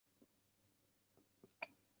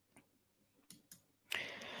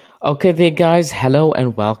Okay, there, guys. Hello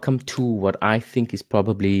and welcome to what I think is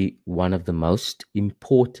probably one of the most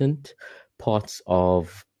important parts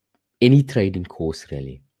of any trading course,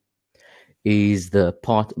 really, is the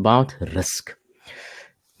part about risk.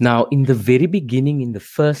 Now, in the very beginning, in the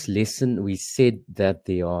first lesson, we said that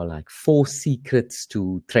there are like 4 secrets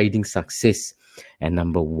to trading success. And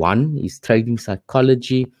number 1 is trading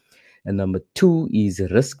psychology. And number 2 is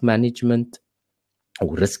risk management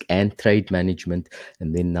or risk and trade management.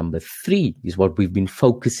 And then number 3 is what we've been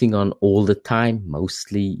focusing on all the time,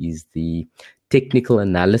 mostly is the technical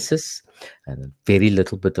analysis and a very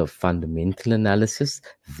little bit of fundamental analysis.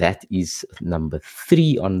 That is number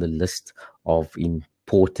 3 on the list of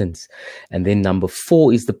importance. And then number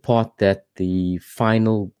 4 is the part that the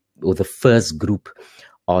final or the first group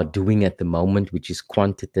are doing at the moment, which is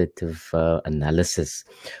quantitative analysis,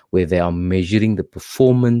 where they are measuring the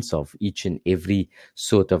performance of each and every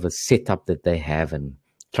sort of a setup that they have and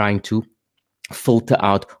trying to filter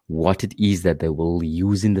out what it is that they will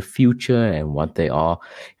use in the future and what they are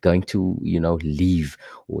going to, leave,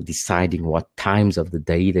 or deciding what times of the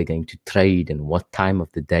day they're going to trade and what time of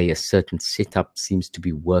the day a certain setup seems to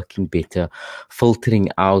be working better, filtering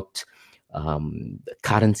out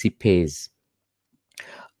currency pairs.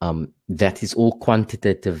 That is all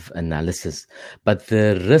quantitative analysis. But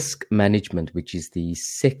the risk management, which is the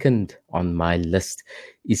second on my list,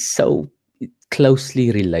 is so closely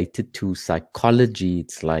related to psychology.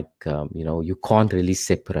 It's like, you can't really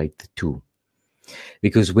separate the two.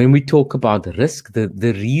 Because when we talk about risk,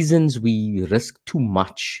 the reasons we risk too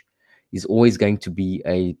much is always going to be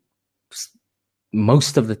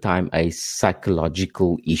most of the time a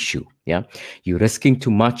psychological issue. Yeah, you're risking too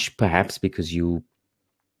much, perhaps because you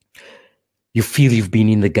feel you've been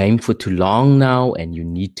in the game for too long now and you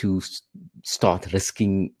need to start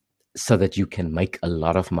risking so that you can make a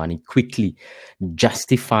lot of money quickly,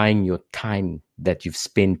 justifying your time that you've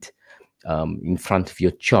spent in front of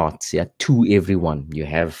your charts, to everyone. You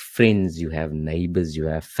have friends, you have neighbors, you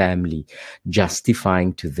have family,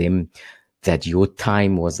 justifying to them that your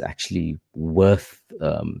time was actually worth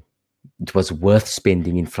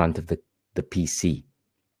spending in front of the PC.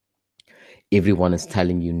 Everyone is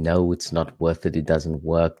telling you, no, it's not worth it. It doesn't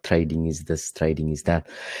work. Trading is this, trading is that.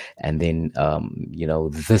 And then,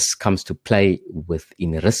 this comes to play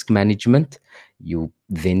in risk management. You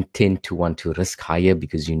then tend to want to risk higher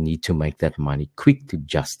because you need to make that money quick to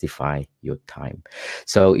justify your time.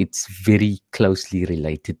 So it's very closely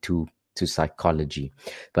related to psychology.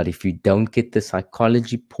 But if you don't get the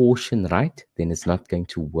psychology portion right, then it's not going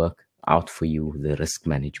to work out for you, the risk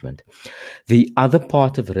management. The other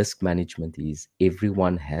part of risk management is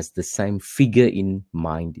everyone has the same figure in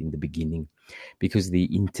mind in the beginning, because the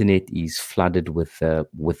internet is flooded with a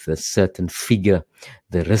certain figure,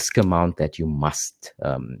 the risk amount that you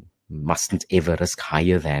mustn't ever risk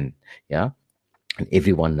higher than, and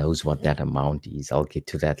everyone knows what that amount is. I'll get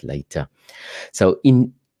to that later. So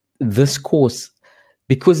in this course,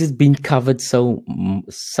 because it's been covered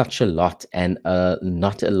such a lot, and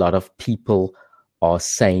not a lot of people are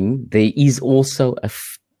saying, there is also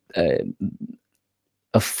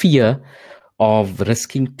a fear of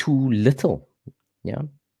risking too little. Yeah,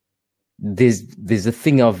 there's a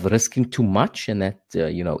thing of risking too much, and that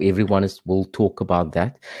everyone will talk about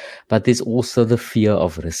that. But there's also the fear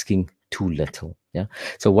of risking too little. Yeah.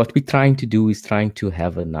 So what we're trying to do is trying to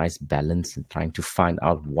have a nice balance and trying to find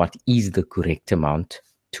out what is the correct amount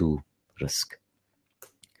to risk.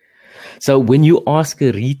 So when you ask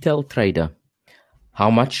a retail trader how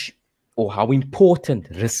much or how important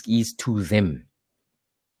risk is to them,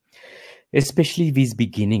 especially if he's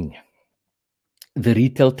beginning, the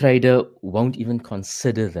retail trader won't even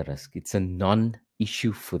consider the risk. It's a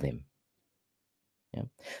non-issue for them. Yeah.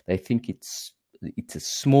 They think it's a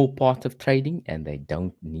small part of trading and they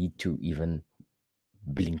don't need to even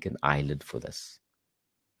blink an eyelid for this.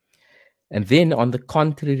 And then on the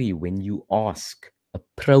contrary, when you ask a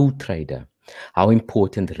pro trader how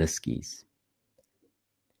important risk is,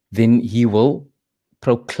 then he will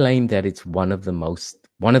proclaim that it's one of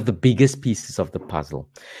the biggest pieces of the puzzle.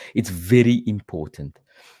 It's very important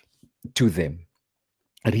to them.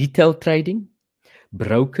 Retail trading,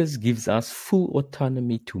 brokers gives us full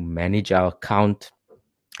autonomy to manage our account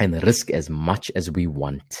and risk as much as we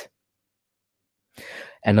want.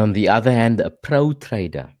 And on the other hand, a pro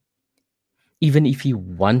trader, even if he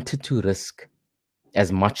wanted to risk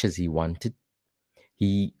as much as he wanted,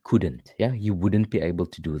 he couldn't. Yeah, he wouldn't be able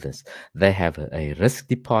to do this. They have a risk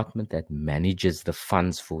department that manages the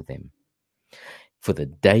funds for them. For the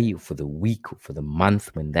day, for the week, or for the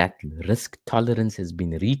month, when that risk tolerance has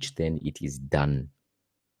been reached, then it is done.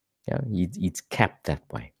 Yeah, it's capped that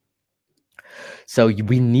way. So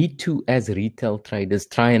we need to, as retail traders,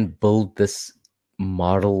 try and build this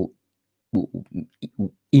moral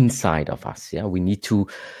inside of us. Yeah, we need to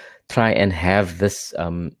try and have this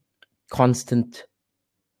constant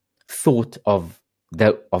thought of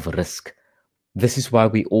risk. This is why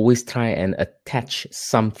we always try and attach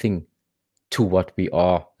something to what we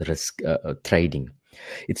are trading.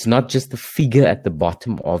 It's not just the figure at the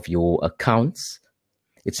bottom of your accounts.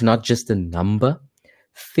 It's not just a number.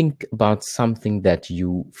 Think about something that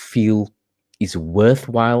you feel is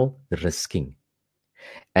worthwhile risking.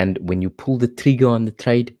 And when you pull the trigger on the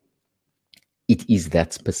trade, it is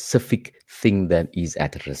that specific thing that is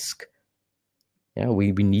at risk. Yeah,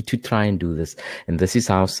 we need to try and do this. And this is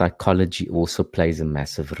how psychology also plays a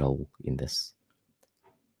massive role in this.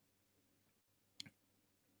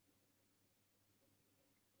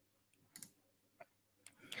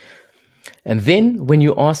 And then when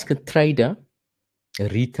you ask a trader, a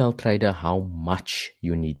retail trader, how much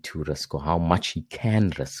you need to risk or how much he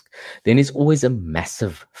can risk, then it's always a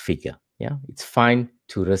massive figure. Yeah, it's fine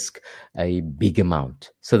to risk a big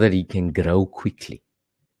amount so that he can grow quickly.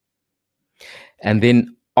 And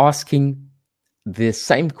then asking the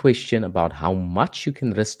same question about how much you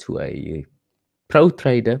can risk to a pro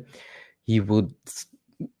trader, he would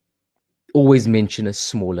always mention a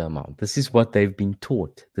smaller amount. This is what they've been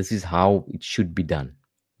taught. This is how it should be done.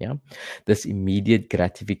 Yeah, this immediate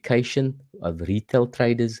gratification of retail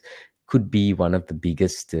traders could be one of the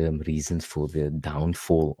biggest reasons for the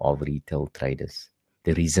downfall of retail traders.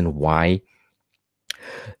 The reason why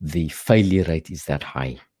the failure rate is that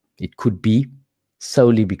high. It could be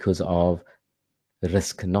solely because of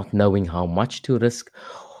risk, not knowing how much to risk,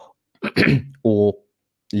 or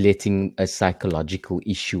letting a psychological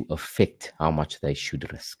issue affect how much they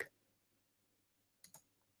should risk.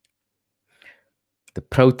 The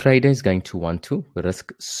pro trader is going to want to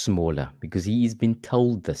risk smaller because he has been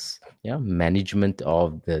told this. Yeah, management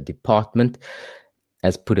of the department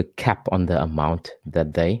has put a cap on the amount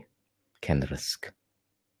that they can risk.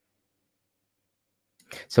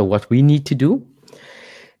 So what we need to do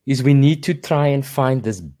is we need to try and find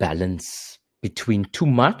this balance between too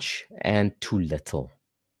much and too little.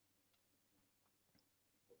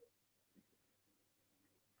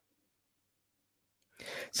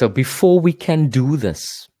 So before we can do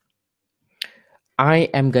this, I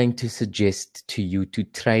am going to suggest to you to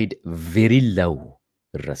trade very low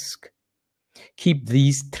risk. Keep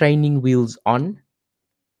these training wheels on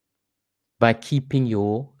by keeping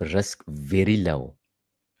your risk very low.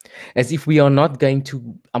 As if we are not going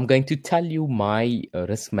to, I'm going to tell you my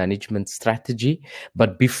risk management strategy,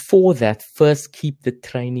 but before that, first keep the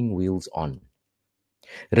training wheels on.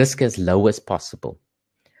 Risk as low as possible.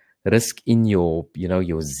 Risk in your,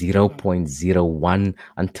 your 0.01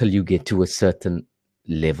 until you get to a certain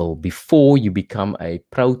level before you become a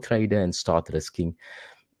pro trader and start risking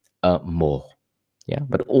more. Yeah,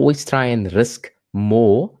 but always try and risk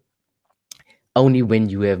more only when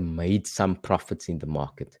you have made some profits in the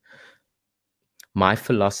market. My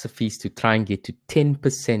philosophy is to try and get to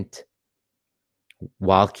 10%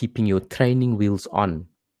 while keeping your training wheels on.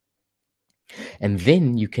 And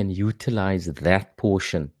then you can utilize that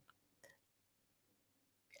portion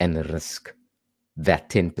and risk that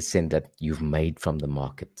 10% that you've made from the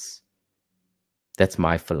markets. That's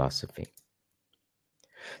my philosophy.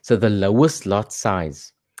 So the lowest lot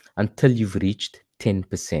size until you've reached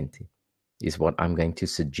 10% is what I'm going to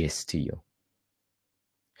suggest to you.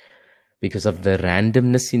 Because of the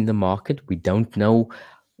randomness in the market, we don't know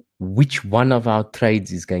which one of our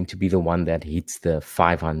trades is going to be the one that hits the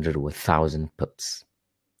 500 or 1,000 pips.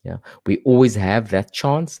 Yeah, we always have that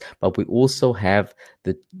chance, but we also have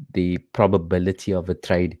the probability of a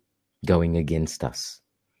trade going against us.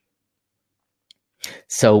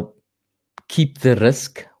 So keep the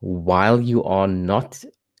risk while you are not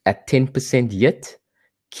at 10% yet.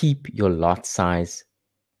 Keep your lot size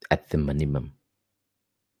at the minimum.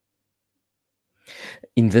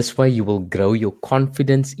 In this way, you will grow your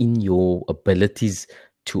confidence in your abilities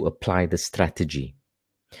to apply the strategy.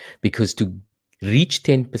 Because to reach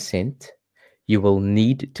 10%, you will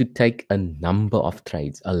need to take a number of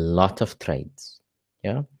trades, a lot of trades.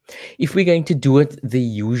 Yeah. If we're going to do it the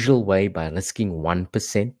usual way by risking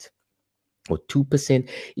 1% or 2%,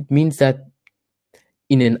 it means that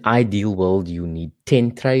in an ideal world, you need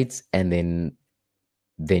 10 trades and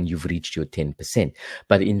then you've reached your 10%.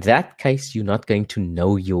 But in that case, you're not going to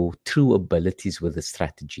know your true abilities with the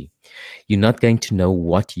strategy. You're not going to know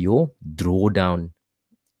what your drawdown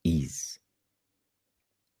is.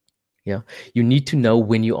 Yeah, you need to know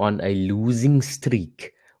when you're on a losing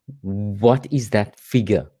streak, what is that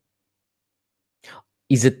figure?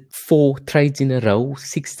 Is it 4 trades in a row,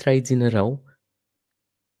 6 trades in a row?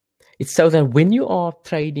 It's so that when you are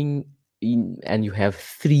trading in and you have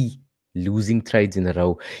 3 losing trades in a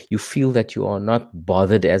row, you feel that you are not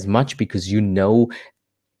bothered as much, because you know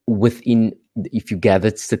within, if you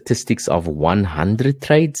gathered statistics of 100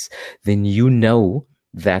 trades, then you know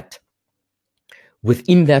that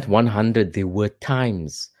within that 100, there were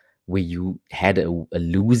times where you had a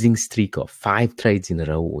losing streak of 5 trades in a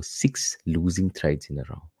row or 6 losing trades in a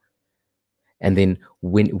row. And then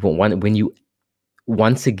when you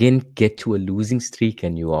once again get to a losing streak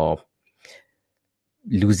and you are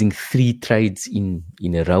losing 3 trades in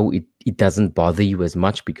a row, it doesn't bother you as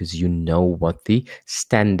much, because you know what the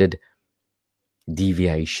standard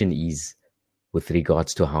deviation is with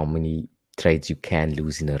regards to how many trades you can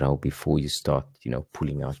lose in a row before you start,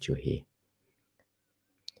 pulling out your hair.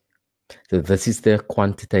 So this is the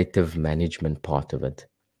quantitative management part of it.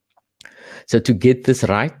 So to get this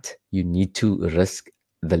right, you need to risk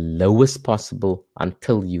the lowest possible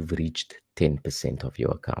until you've reached 10% of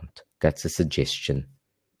your account. That's a suggestion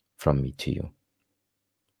from me to you.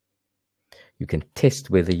 You can test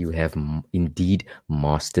whether you have indeed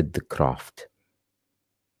mastered the craft.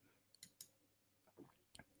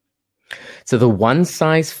 So the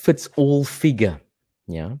one-size-fits-all figure,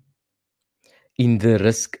 in the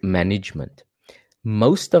risk management,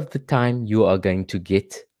 most of the time you are going to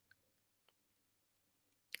get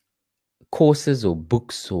courses or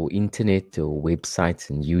books or internet or websites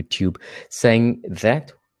and YouTube saying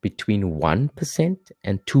that between 1%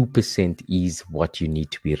 and 2% is what you need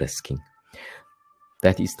to be risking.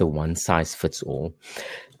 That is the one-size-fits-all.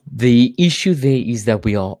 The issue there is that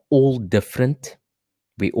we are all different.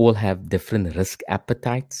 We all have different risk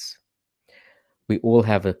appetites. We all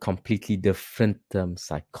have a completely different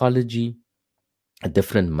psychology, a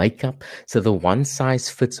different makeup. So the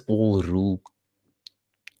one-size-fits-all rule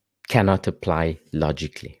cannot apply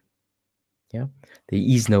logically. There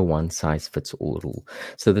is no one-size-fits-all rule.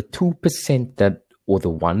 So the 2% that, or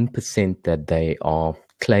the 1% that they are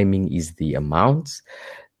claiming is the amounts,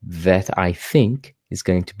 that I think is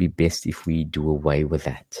going to be best if we do away with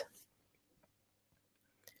that.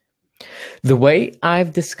 The way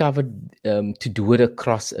I've discovered to do it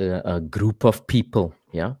across a group of people,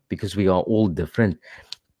 because we are all different,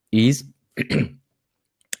 is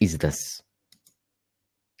this.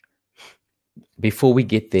 Before we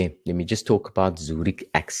get there, let me just talk about Zurich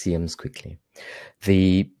axioms quickly.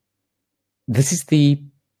 This is the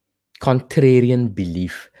contrarian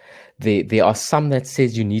belief. There are some that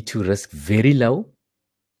says you need to risk very low.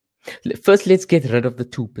 First, let's get rid of the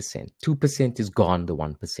 2%. 2% is gone, the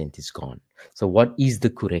 1% is gone. So what is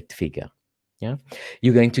the correct figure?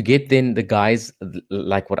 You're going to get then the guys,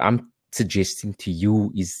 like what I'm suggesting to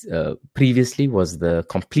you is previously was the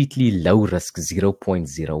completely low risk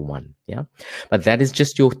 0.01. But that is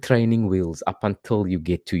just your training wheels up until you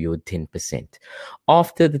get to your 10%.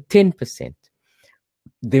 After the 10%,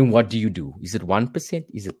 then what do you do? Is it 1%?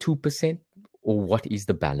 Is it 2%? Or what is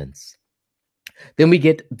the balance? Then we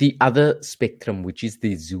get the other spectrum, which is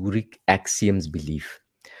the Zurich axioms belief.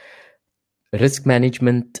 Risk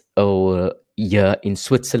management here in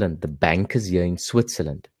Switzerland, the bankers here in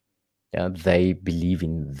Switzerland, they believe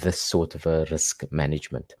in this sort of a risk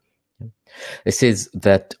management. It says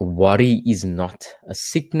that worry is not a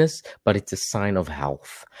sickness, but it's a sign of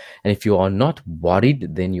health. And if you are not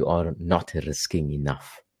worried, then you are not risking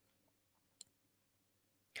enough.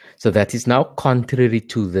 So that is now contrary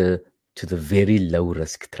to the very low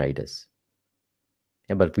risk traders.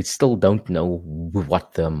 But we still don't know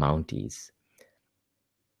what the amount is.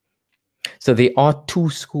 So there are 2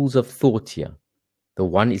 schools of thought here. The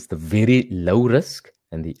one is the very low risk,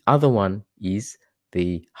 and the other one is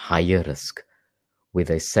the higher risk, where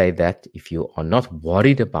they say that if you are not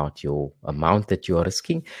worried about your amount that you are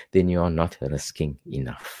risking, then you are not risking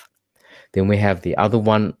enough. Then we have the other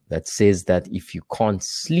one that says that if you can't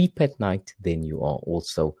sleep at night, then you are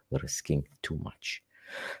also risking too much.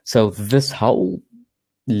 So this whole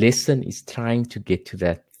lesson is trying to get to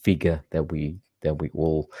that figure that we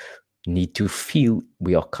all need to feel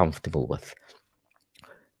we are comfortable with.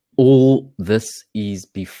 All this is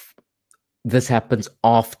this happens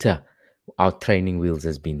after our training wheels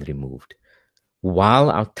has been removed. While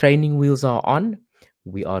our training wheels are on,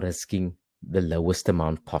 we are risking the lowest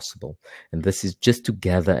amount possible. And this is just to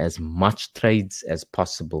gather as much trades as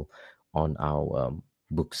possible on our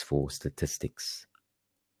books for statistics.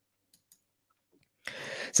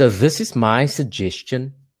 So this is my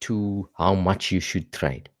suggestion to how much you should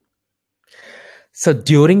trade. So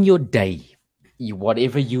during your day,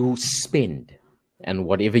 whatever you spend and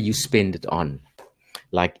whatever you spend it on,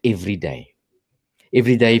 like every day,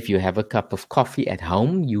 Every day, if you have a cup of coffee at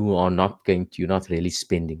home, you're not really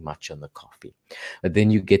spending much on the coffee. But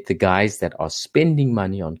then you get the guys that are spending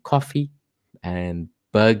money on coffee and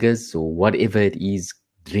burgers or whatever it is,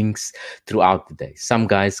 drinks throughout the day. Some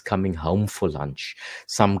guys coming home for lunch.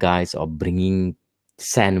 Some guys are bringing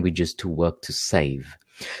sandwiches to work to save.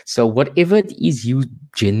 So whatever it is you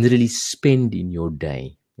generally spend in your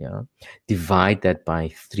day, divide that by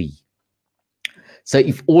 3. So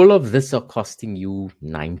if all of this are costing you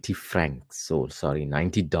 90 francs, or sorry,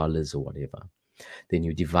 $90 or whatever, then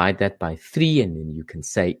you divide that by 3, and then you can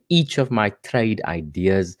say each of my trade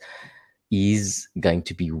ideas is going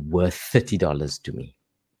to be worth $30 to me.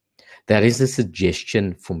 That is a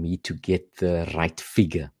suggestion for me to get the right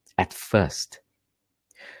figure at first.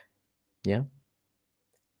 Yeah.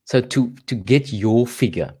 So to get your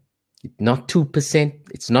figure, it's not 2%,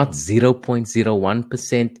 it's not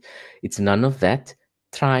 0.01%, it's none of that.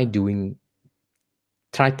 Try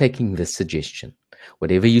taking this suggestion.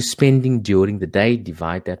 Whatever you're spending during the day,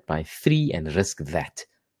 divide that by 3 and risk that.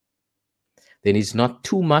 Then it's not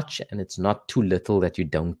too much and it's not too little that you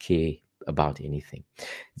don't care about anything.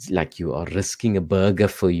 It's like you are risking a burger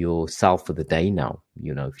for yourself for the day now.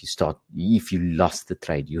 If you lost the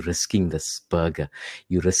trade, you're risking this burger.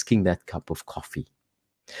 You're risking that cup of coffee.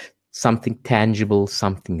 Something tangible,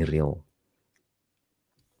 something real.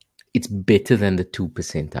 It's better than the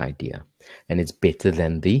 2% idea. And it's better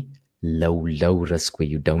than the low risk where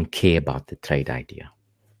you don't care about the trade idea.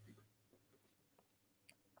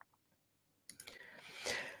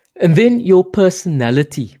 And then your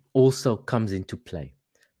personality also comes into play.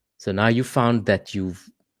 So now you found that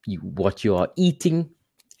what you are eating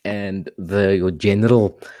and your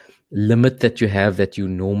general limit that you have that you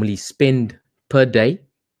normally spend per day,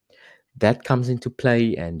 that comes into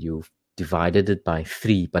play, and you've divided it by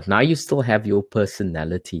 3. But now you still have your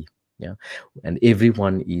personality, and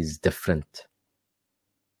everyone is different.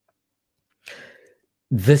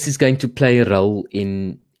 This is going to play a role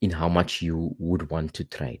in how much you would want to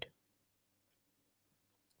trade.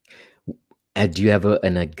 Do you have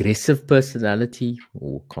an aggressive personality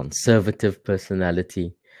or conservative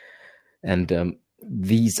personality? And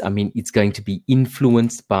it's going to be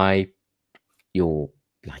influenced by your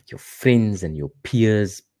friends and your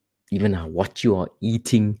peers, even what you are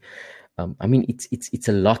eating. It's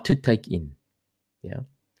a lot to take in. Yeah.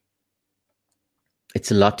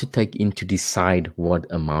 It's a lot to take in to decide what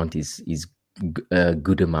amount is a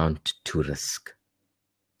good amount to risk.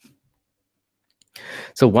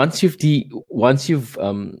 So once you've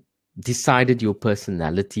decided your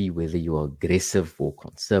personality, whether you're aggressive or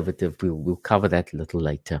conservative, we'll cover that a little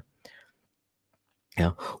later.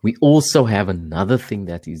 Yeah, we also have another thing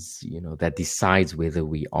that is, that decides whether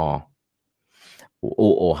we are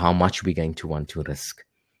or how much we're going to want to risk.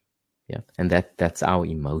 Yeah, and that's our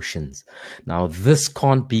emotions. Now, this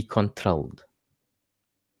can't be controlled.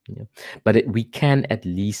 Yeah, but we can at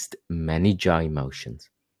least manage our emotions.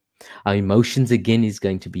 Our emotions, again, is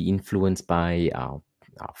going to be influenced by our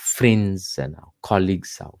friends and our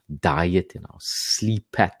colleagues, our diet and our sleep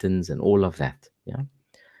patterns and all of that. Yeah.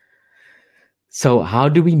 So how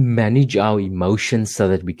do we manage our emotions so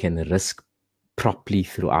that we can risk properly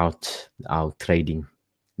throughout our trading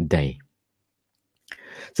day?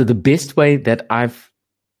 So the best way that I've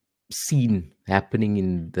seen happening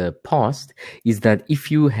in the past is that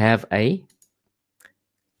if you have a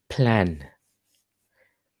plan,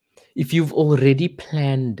 if you've already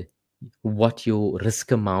planned what your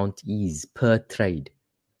risk amount is per trade,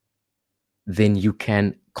 then you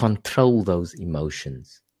can control those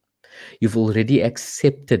emotions. You've already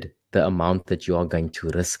accepted the amount that you are going to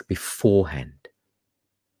risk beforehand.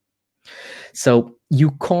 So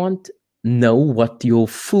you can't know what your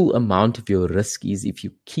full amount of your risk is if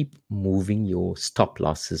you keep moving your stop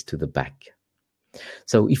losses to the back.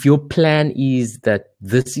 So if your plan is that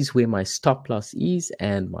this is where my stop loss is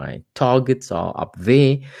and my targets are up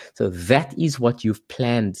there, so that is what you've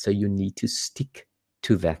planned. So you need to stick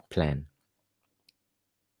to that plan.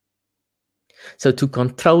 So to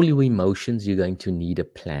control your emotions, you're going to need a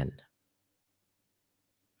plan.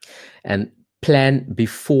 And plan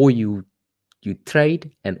before you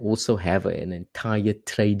trade, and also have an entire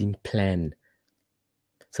trading plan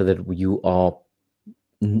so that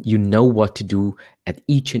you know what to do at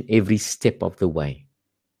each and every step of the way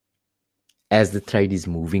as the trade is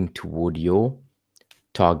moving toward your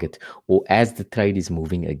target, or as the trade is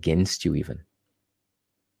moving against you even.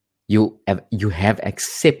 You have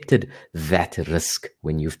accepted that risk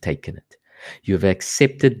when you've taken it. You've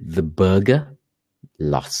accepted the burger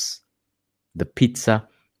loss, the pizza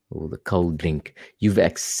or the cold drink. You've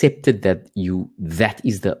accepted that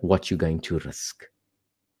is what you're going to risk.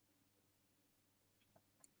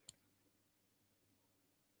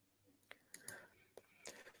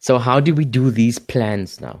 So how do we do these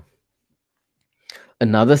plans now?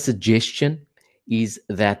 Another suggestion is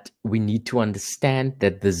that we need to understand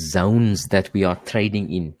that the zones that we are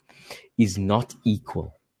trading in is not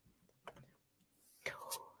equal.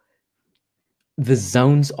 The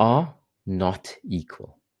zones are not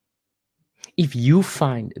equal. If you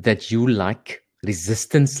find that you like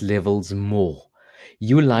resistance levels more,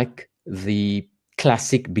 you like the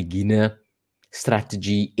classic beginner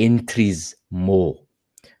strategy entries more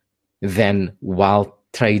than while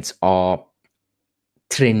trades are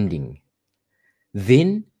trending,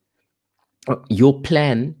 then your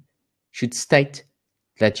plan should state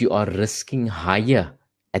that you are risking higher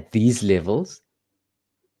at these levels,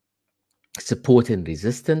 support and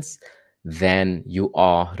resistance, than you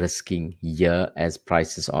are risking here as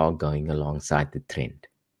prices are going alongside the trend.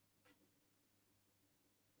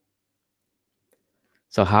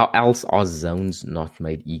 So how else are zones not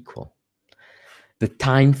made equal? The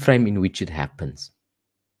time frame in which it happens.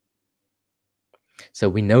 So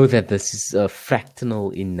we know that this is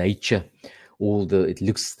fractal in nature. It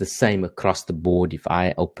looks the same across the board. If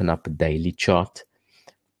I open up a daily chart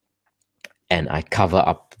and I cover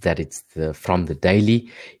up that it's from the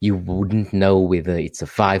daily, you wouldn't know whether it's a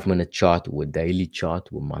 5-minute chart or a daily chart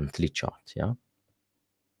or a monthly chart. Yeah.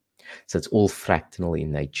 So it's all fractal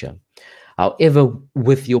in nature. However,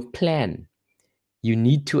 with your plan, you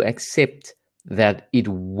need to accept that it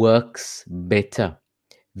works better.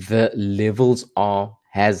 The levels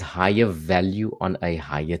has higher value on a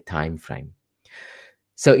higher time frame.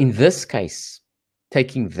 So in this case,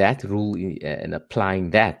 taking that rule and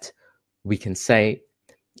applying that, we can say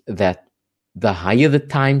that the higher the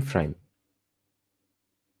time frame,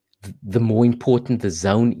 the more important the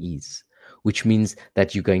zone is, which means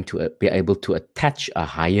that you're going to be able to attach a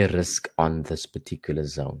higher risk on this particular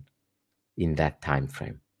zone in that time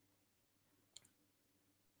frame.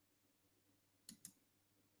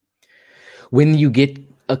 When you get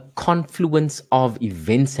a confluence of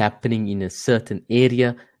events happening in a certain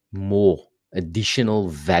area, more additional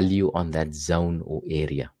value on that zone or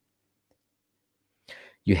area.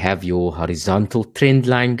 You have your horizontal trend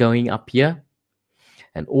line going up here.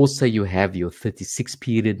 And also you have your 36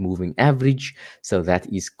 period moving average. So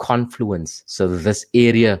that is confluence. So this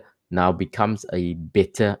area now becomes a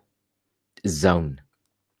better zone,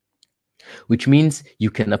 which means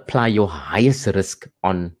you can apply your highest risk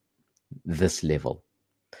on this level.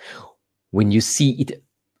 When you see it,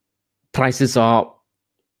 prices are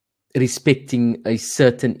respecting a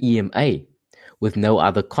certain EMA with no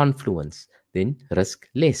other confluence, then risk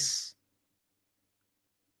less.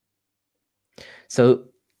 So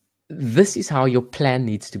this is how your plan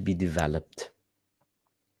needs to be developed.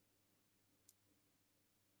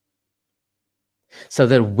 So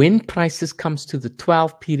that when prices comes to the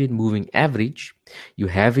 12 period moving average, you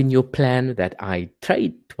have in your plan that I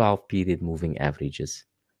trade 12 period moving averages,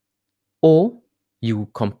 or you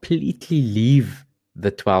completely leave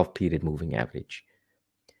the 12 period moving average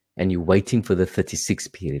and you're waiting for the 36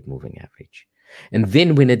 period moving average. And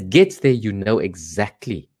then when it gets there, you know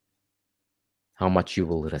exactly how much you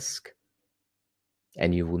will risk.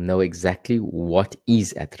 And you will know exactly what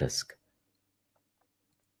is at risk.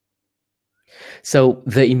 So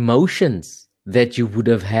the emotions that you would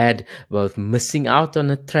have had about missing out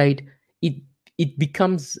on a trade, it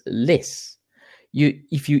becomes less.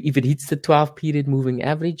 If it hits the 12 period moving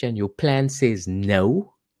average and your plan says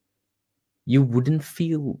no, you wouldn't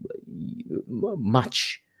feel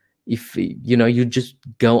much. If you just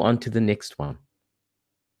go on to the next one.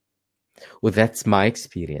 Well, that's my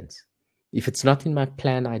experience. If it's not in my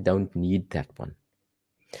plan, I don't need that one.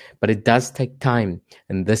 But it does take time.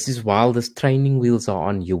 And this is while this training wheels are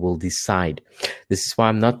on, you will decide. This is why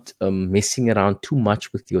I'm not messing around too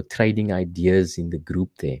much with your trading ideas in the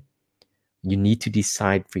group there. You need to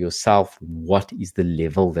decide for yourself what is the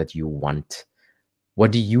level that you want.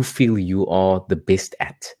 What do you feel you are the best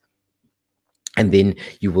at? And then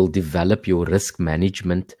you will develop your risk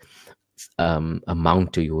management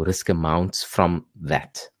amount or your risk amounts from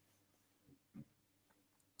that.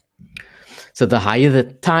 So the higher the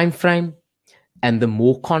time frame and the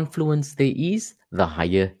more confluence there is, the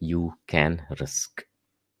higher you can risk.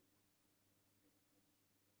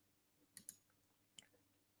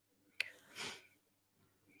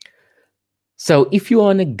 So if you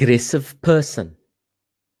are an aggressive person,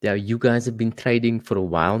 you guys have been trading for a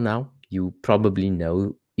while now, you probably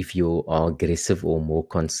know if you are aggressive or more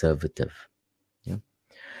conservative. Yeah?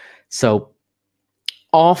 So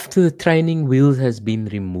after the training wheels has been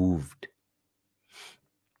removed,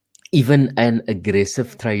 even an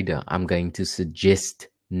aggressive trader, I'm going to suggest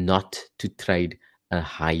not to trade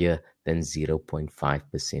higher than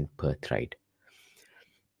 0.5% per trade.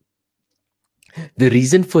 The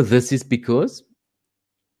reason for this is because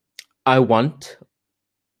I want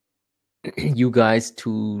you guys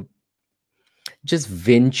to just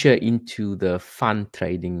venture into the fun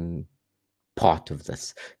trading part of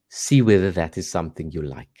this. See whether that is something you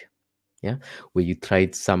like. Yeah, where you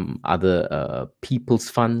trade some other people's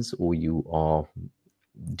funds, or you are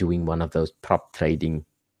doing one of those prop trading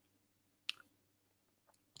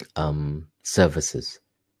services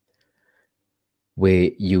where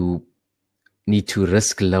you need to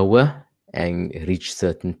risk lower and reach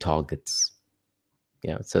certain targets.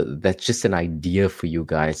 Yeah, so that's just an idea for you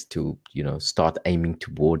guys to, start aiming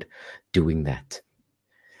toward doing that.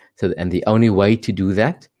 So, and the only way to do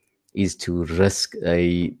that is to risk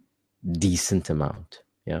a decent amount.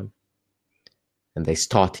 Yeah. And they're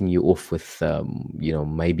starting you off with,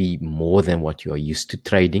 maybe more than what you are used to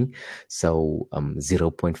trading. So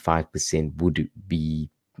 0.5% would be,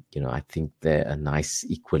 I think they're a nice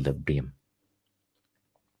equilibrium.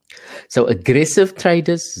 So aggressive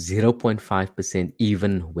traders, 0.5%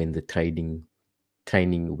 even when the training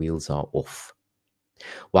wheels are off.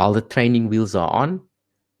 While the training wheels are on,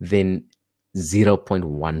 then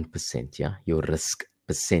 0.1%, yeah, your risk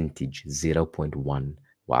percentage, 0.1,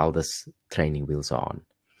 while the training wheels are on.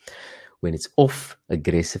 When it's off,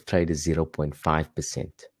 aggressive trader,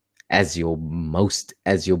 0.5% as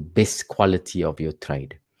your best quality of your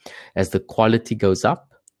trade. As the quality goes up,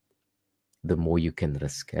 the more you can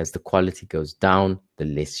risk. As the quality goes down, the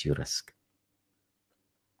less you risk.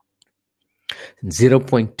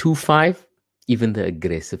 0.25, even the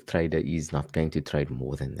aggressive trader is not going to trade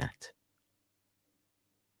more than that.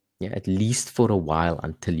 Yeah, at least for a while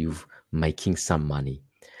until you're making some money.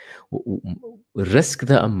 Risk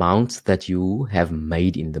the amounts that you have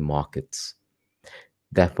made in the markets.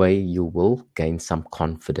 That way you will gain some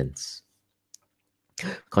confidence.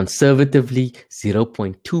 Conservatively,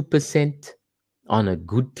 0.2% on a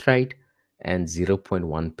good trade and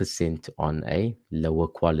 0.1% on a lower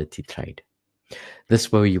quality trade.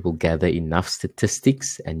 This way you will gather enough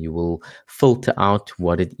statistics and you will filter out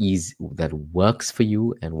what it is that works for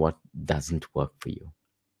you and what doesn't work for you.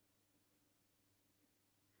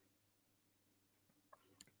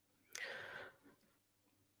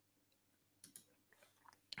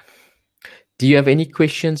 Do you have any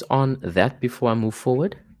questions on that before I move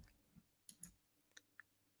forward?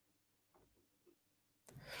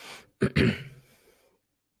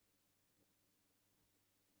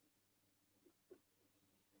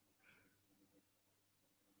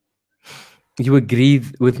 You agree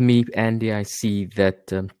with me, Andy. I see that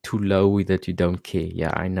too low that you don't care.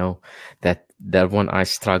 Yeah, I know that one I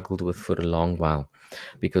struggled with for a long while,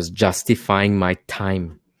 because justifying my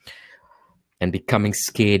time and becoming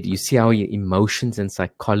scared. You see how your emotions and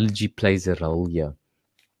psychology plays a role here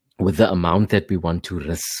with the amount that we want to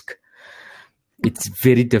risk. It's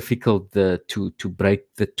very difficult to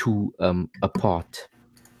break the two apart.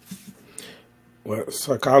 Well,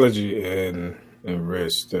 psychology and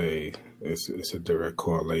risk, it's a direct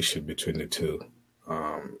correlation between the two.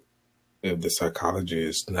 If the psychology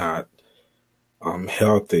is not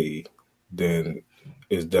healthy, then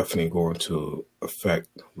it's definitely going to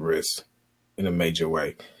affect risk in a major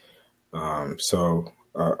way. So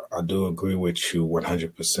I do agree with you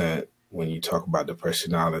 100% when you talk about the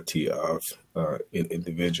personality of an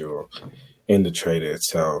individual in the trader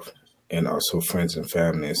itself, and also friends and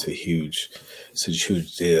family. It's a huge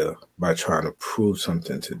deal. By trying to prove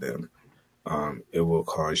something to them, it will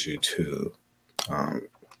cause you to,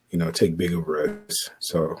 take bigger risks.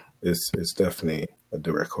 So it's definitely a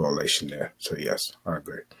direct correlation there. So yes, I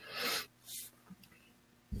agree.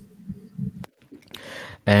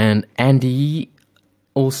 And Andy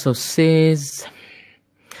also says,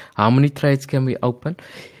 how many trades can we open?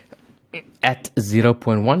 At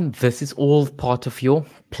 0.1, this is all part of your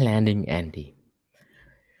planning, Andy.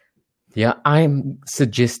 Yeah, I'm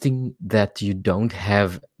suggesting that you don't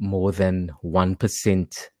have more than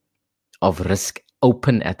 1% of risk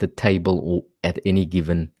open at the table or at any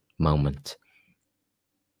given moment.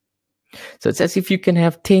 So it's as if you can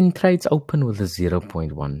have 10 trades open with a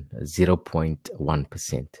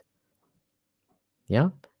 0.1%. Yeah,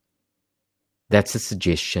 that's a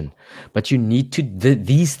suggestion. But you need to,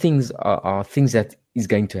 these things are things that is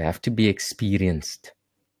going to have to be experienced.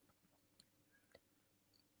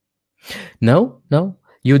 No,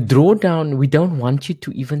 your drawdown, we don't want you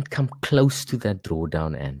to even come close to that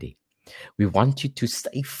drawdown, Andy. We want you to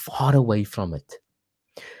stay far away from it.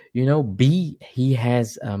 B, he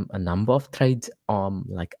has a number of trades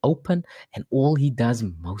like open, and all he does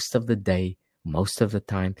most of the day, most of the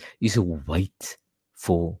time, is wait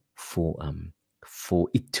for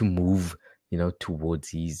it to move, you know, towards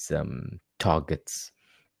his targets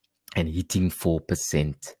and hitting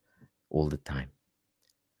 4% all the time.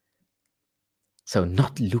 So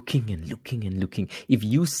not looking and looking and looking. If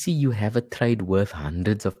you see you have a trade worth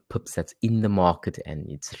hundreds of pips that's in the market and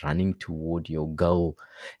it's running toward your goal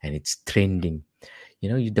and it's trending, you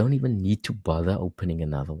know, you don't even need to bother opening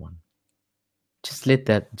another one. Just let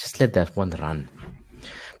that one run.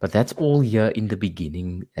 But that's all here in the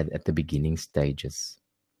beginning, at the beginning stages.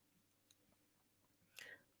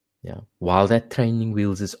 Yeah. While that training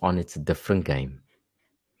wheels is on, it's a different game.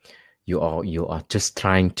 You are just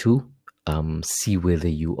trying to see whether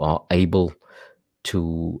you are able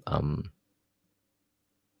to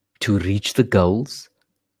reach the goals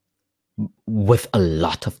with a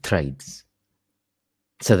lot of trades,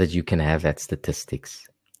 so that you can have that statistics.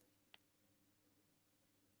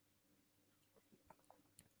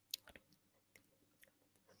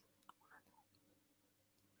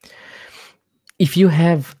 If you're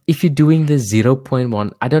doing the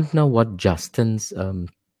 0.1, I don't know what Justin's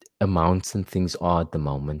amounts and things are at the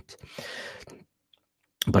moment,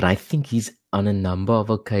 but I think he's on a number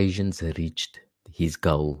of occasions reached his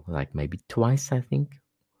goal, like maybe twice, I think.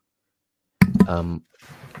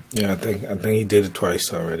 Yeah, I think he did it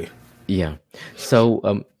twice already. Yeah.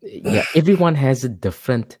 So yeah, everyone has a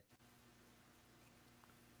different.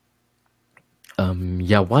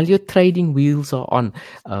 While your trading wheels are on,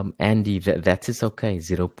 Andy, that is okay,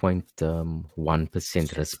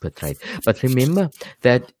 0.1% risk per trade. But remember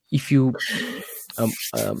that if you're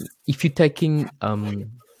taking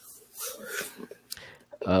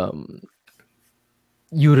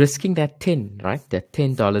you're risking that 10, right? That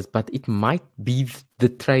 $10, but it might be the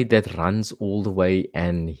trade that runs all the way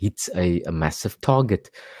and hits a massive target,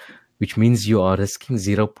 which means you are risking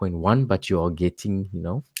 0.1, but you are getting, you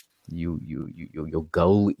know, your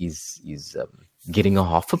goal is getting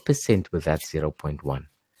 0.5% with that 0.1.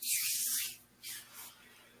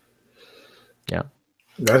 Yeah.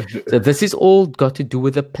 So this is all got to do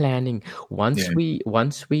with the planning. Once we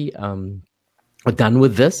are done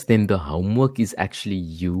with this, then the homework is actually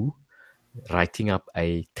you writing up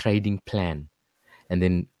a trading plan, and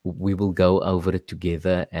then we will go over it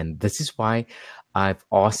together. And this is why I've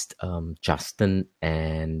asked Justin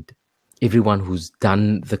and everyone who's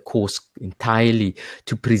done the course entirely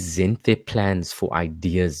to present their plans for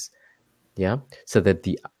ideas, yeah, so that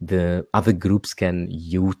the other groups can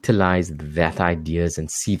utilize that ideas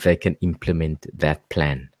and see if they can implement that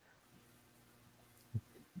plan.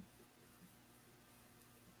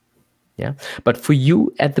 Yeah, but for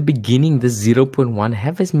you at the beginning, the 0.1,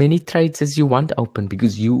 have as many trades as you want open,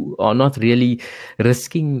 because you are not really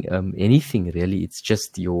risking anything really. It's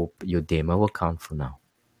just your demo account for now.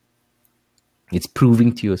 It's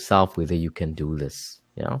proving to yourself whether you can do this.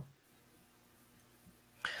 Yeah.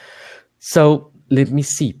 So let me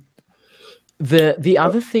see. The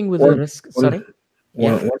other thing with the risk. Sorry.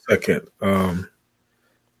 One second.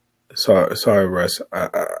 Sorry, Russ.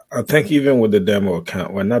 I think even with the demo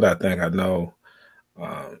account, well, not I think, I know.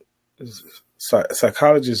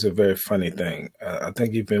 Psychology is a very funny thing. I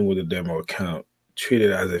think even with a demo account, treat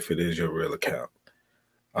it as if it is your real account.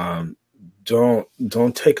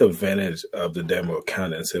 Don't take advantage of the demo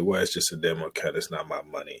account and say, well, it's just a demo account, it's not my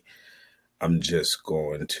money, I'm just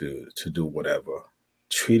going to do whatever.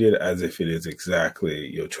 Treat it as if it is exactly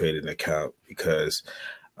your trading account, because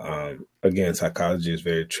again, psychology is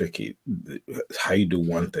very tricky. How you do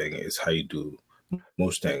one thing is how you do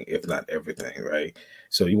most things, if not everything, right?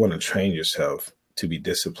 So you want to train yourself to be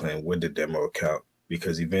disciplined with the demo account,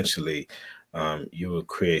 because eventually you will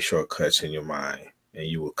create shortcuts in your mind, and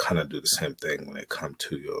you will kind of do the same thing when it comes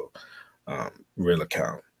to your real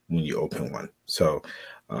account when you open one. So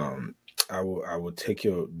I will take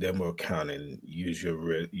your demo account and use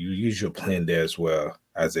your plan there as well,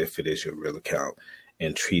 as if it is your real account,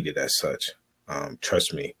 and treat it as such.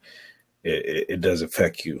 Trust me, it does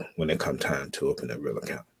affect you when it comes time to open a real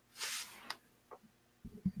account.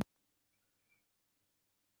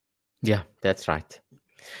 Yeah, that's right.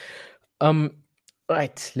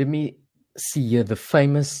 Right, let me see here. The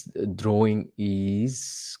famous drawing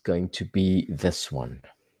is going to be this one.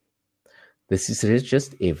 This is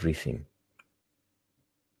just everything.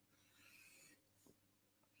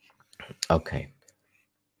 Okay.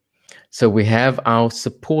 So we have our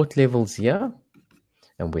support levels here,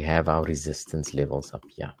 and we have our resistance levels up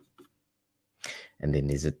here. And then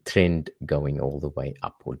there's a trend going all the way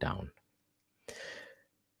up or down.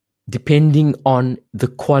 Depending on the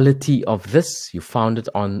quality of this, you found it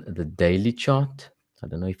on the daily chart. I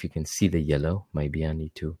don't know if you can see the yellow. Maybe I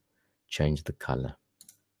need to change the color.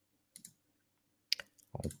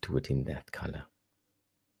 I'll do it in that color.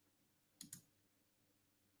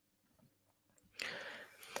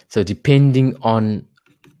 So depending on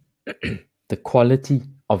the quality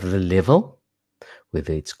of the level,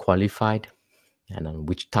 whether it's qualified and on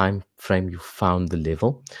which time frame you found the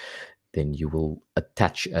level, then you will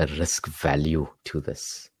attach a risk value to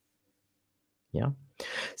this. Yeah.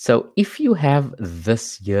 So if you have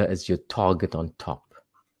this here as your target on top,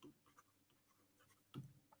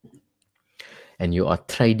 and you are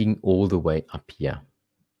trading all the way up here,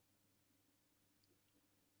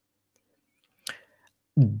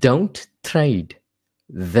 don't trade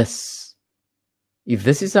this. If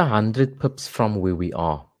this is 100 pips from where we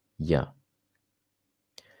are here,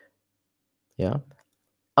 yeah,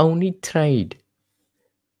 only trade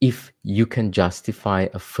if you can justify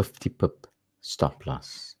a 50 pip stop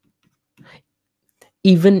loss.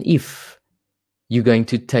 Even if you're going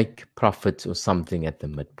to take profits or something at the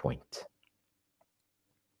midpoint.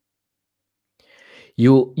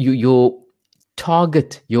 Your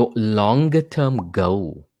target, your longer term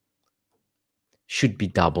goal should be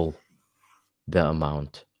double the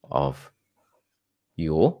amount of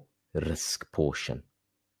your risk portion.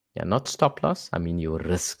 Yeah, not stop loss, I mean your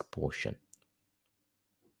risk portion.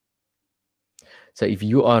 So if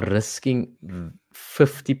you are risking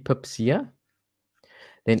 50 pips here,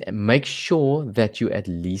 then make sure that you at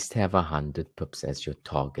least have 100 pips as your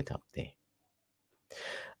target up there.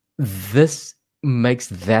 This makes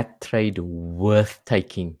that trade worth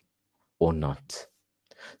taking or not.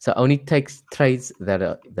 So only takes trades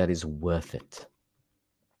that is worth it.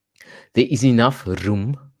 There is enough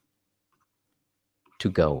room to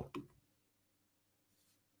go.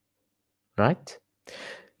 Right?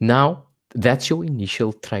 Now, that's your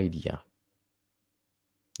initial trade here.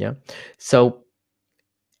 Yeah. So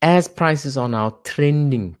as prices are now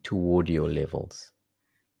trending toward your levels,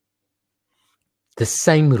 the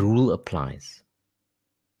same rule applies.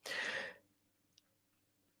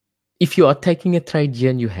 If you are taking a trade here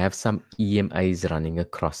and you have some EMAs running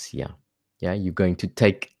across here, yeah, you're going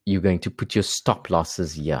to put your stop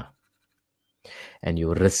losses here, and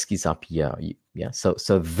your risk is up here. Yeah, so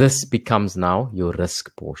this becomes now your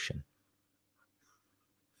risk portion.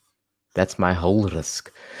 That's my whole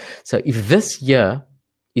risk. So if this here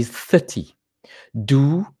is 30,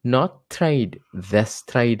 do not trade this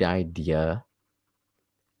trade idea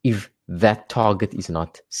if that target is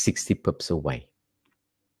not 60 pips away.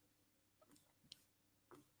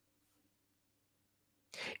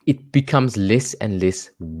 It becomes less and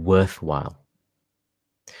less worthwhile.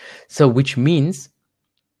 So which means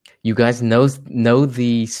you guys know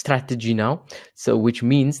the strategy now. So which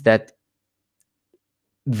means that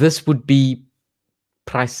this would be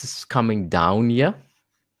prices coming down here,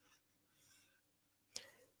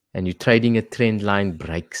 and you're trading a trend line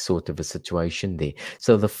break sort of a situation there.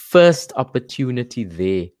 So the first opportunity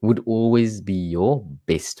there would always be your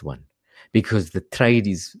best one, because the trade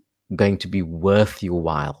is going to be worth your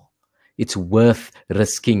while. It's worth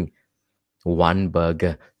risking one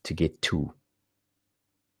burger to get two.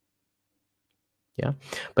 Yeah.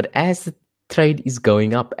 But as the trade is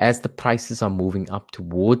going up, as the prices are moving up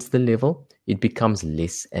towards the level, it becomes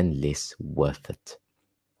less and less worth it.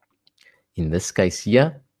 In this case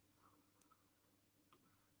here,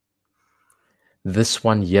 this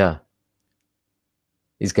one here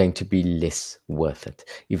is going to be less worth it.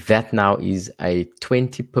 If that now is a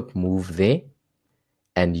 20 pip move there,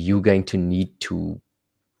 and you're going to need to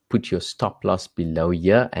put your stop loss below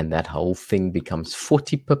here, and that whole thing becomes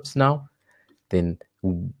 40 pips now, then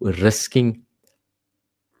risking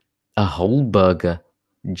a whole burger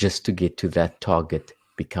just to get to that target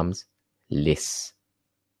becomes less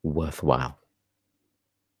worthwhile.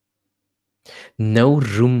 No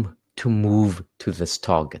room to move to this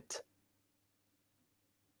target.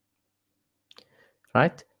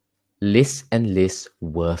 Right? Less and less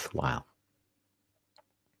worthwhile.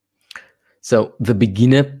 So the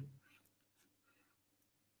beginner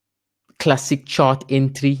classic chart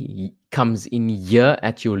entry comes in here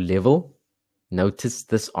at your level. Notice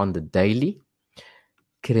this on the daily.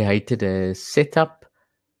 Created a setup.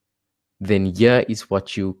 Then here is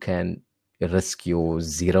what you can risk your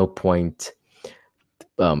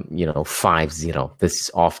 0.50. This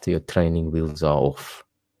is after your training wheels are off.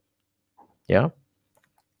 Yeah.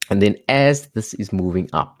 And then as this is moving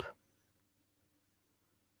up,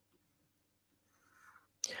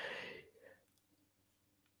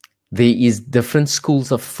 there is different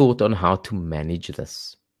schools of thought on how to manage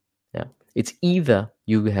this. Yeah. It's either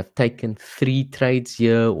you have taken 3 trades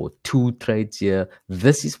here or 2 trades here.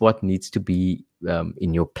 This is what needs to be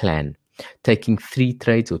in your plan. Taking 3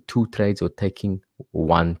 trades or 2 trades, or taking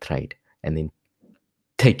 1 trade, and then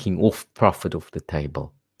taking off profit off the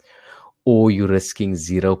table, or you're risking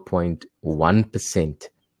 0.1%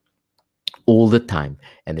 all the time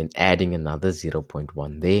and then adding another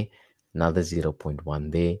 0.1 there, another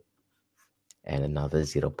 0.1 there, and another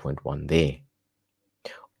 0.1 there,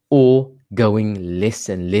 or going less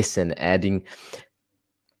and less and adding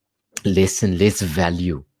less and less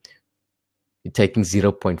value. You're taking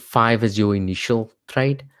 0.5 as your initial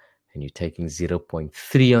trade, and you're taking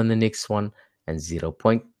 0.3 on the next one and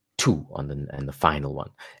 0.2 on the final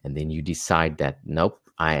one. And then you decide that, nope,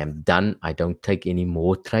 I am done. I don't take any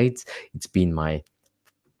more trades. It's been my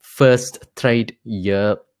first trade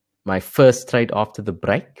year, my first trade after the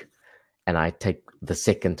break, and I take the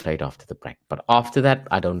second trade after the break. But after that,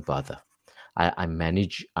 I don't bother. I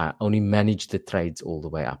only manage the trades all the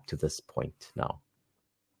way up to this point now.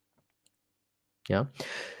 Yeah.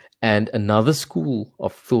 And another school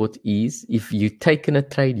of thought is, if you've taken a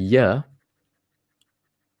trade here,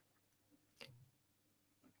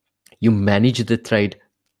 you manage the trade,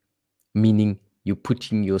 meaning you're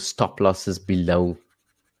putting your stop losses below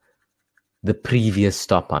the previous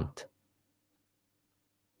stop hunt.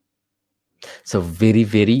 So very,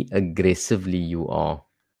 very aggressively you are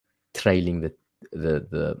trailing the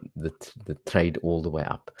trade all the way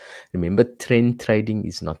up. Remember, trend trading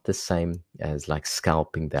is not the same as like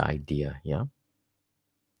scalping the idea. Yeah,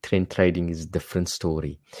 trend trading is a different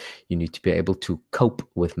story. You need to be able to cope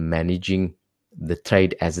with managing the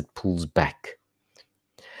trade as it pulls back.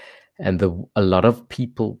 And a lot of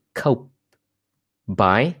people cope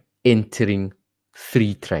by entering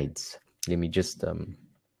 3 trades. Let me just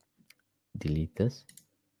delete this.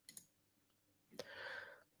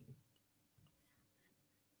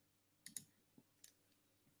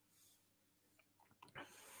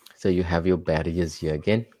 So you have your barriers here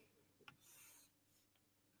again.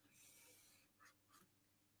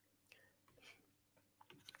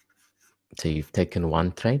 So you've taken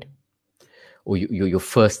 1 trade, or your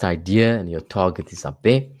first idea and your target is up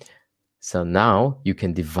there. So now you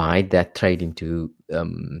can divide that trade into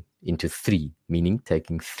 3, meaning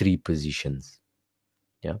taking 3 positions.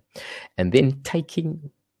 Yeah, and then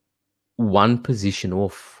taking 1 position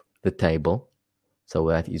off the table. So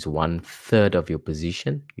that is 1/3 of your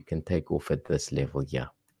position. You can take off at this level here.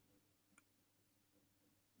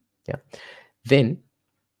 Yeah. Then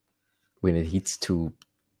when it hits to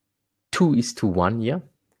 2:1 here,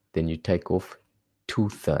 then you take off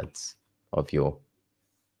 2/3 of your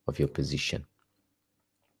position.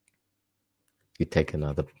 You take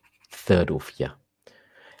another 1/3 off here.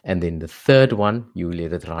 And then the 3rd one, you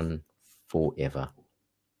let it run forever,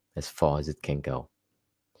 as far as it can go.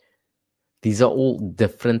 These are all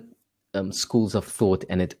different schools of thought,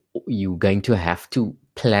 and you're going to have to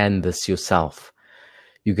plan this yourself.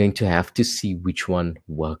 You're going to have to see which one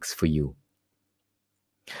works for you.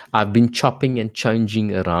 I've been chopping and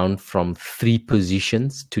changing around from 3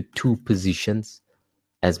 positions to 2 positions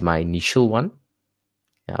as my initial one.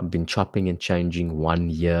 I've been chopping and changing 1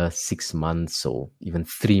 year, 6 months, or even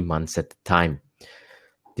 3 months at a time,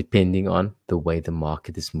 depending on the way the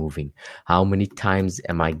market is moving. How many times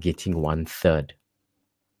am I getting 1/3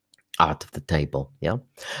 out of the table? Yeah,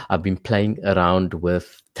 I've been playing around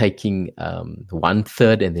with taking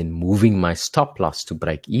 1/3 and then moving my stop loss to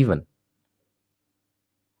break even,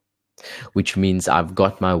 which means I've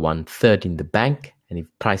got my 1/3 in the bank, and if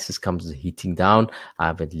prices comes hitting down,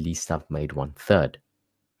 I've made 1/3.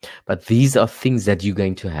 But these are things that you're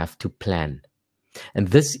going to have to plan. And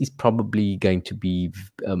this is probably going to be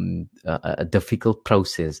a difficult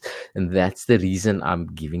process. And that's the reason I'm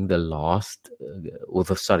giving the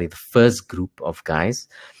first group of guys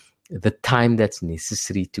the time that's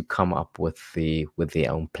necessary to come up with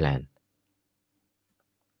their own plan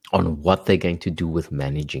on what they're going to do with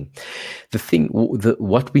managing.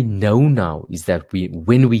 What we know now is that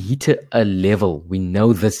when we hit a level, we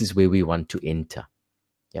know this is where we want to enter.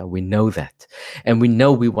 Yeah, we know that. And we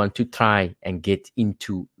know we want to try and get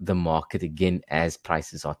into the market again as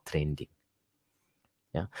prices are trending.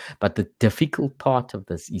 Yeah. But the difficult part of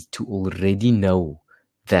this is to already know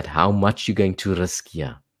that how much you're going to risk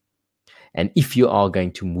here, and if you are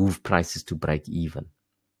going to move prices to break even.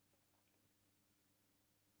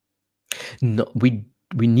 No, we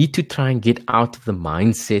need to try and get out of the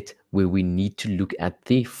mindset where we need to look at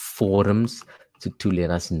the forums to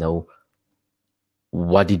let us know,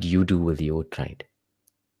 what did you do with your trade?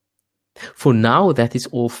 For now, that is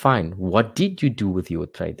all fine. What did you do with your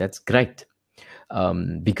trade? That's great,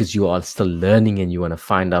 because you are still learning and you want to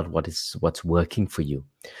find out what's working for you.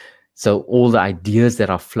 So all the ideas that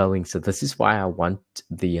are flowing. So this is why I want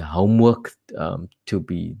the homework to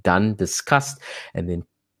be done, discussed, and then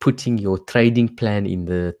putting your trading plan in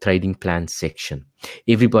the trading plan section.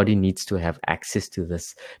 Everybody needs to have access to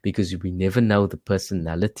this, because we never know, the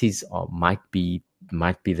personalities might be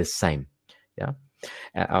the same. Yeah,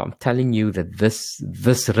 I'm telling you that this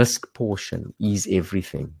risk portion is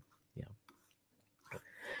everything. Yeah,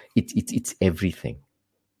 it's everything.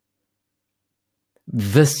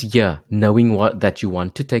 This year, knowing that you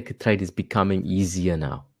want to take a trade is becoming easier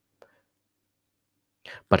now.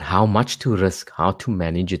 But how much to risk, how to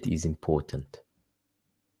manage it is important.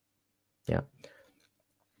 Yeah.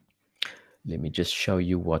 Let me just show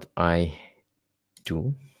you what I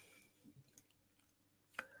do.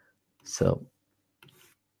 So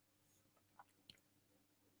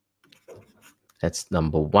that's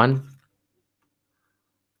number 1.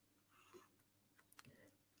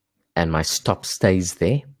 And my stop stays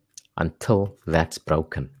there until that's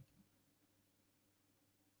broken.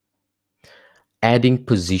 Adding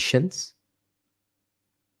positions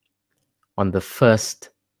on the first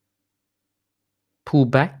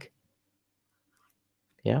pullback.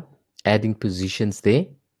 Yeah, adding positions there.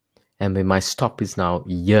 And then my stop is now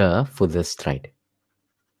here for this trade.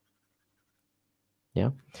 Yeah,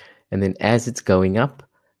 and then as it's going up,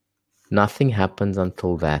 nothing happens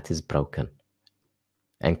until that is broken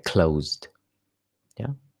and closed.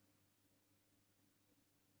 Yeah,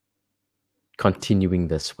 continuing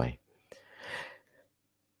this way.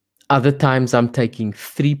 Other times I'm taking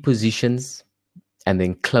 3 positions and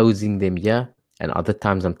then closing them here, and other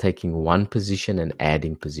times I'm taking 1 position and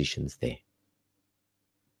adding positions there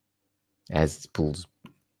as it pulls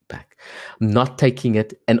back. I'm not taking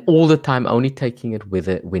it, and all the time only taking it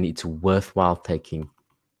when it's worthwhile taking,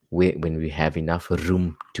 when we have enough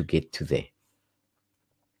room to get to there.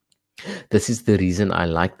 This is the reason I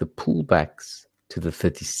like the pullbacks to the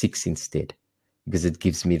 36 instead, because it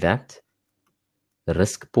gives me that the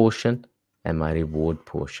risk portion and my reward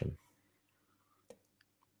portion.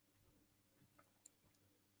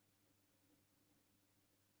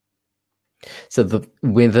 So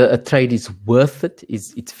whether a trade is worth it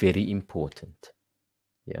it's very important.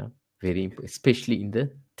 Yeah, very important, especially in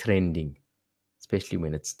the trending, especially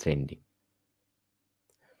when it's trending.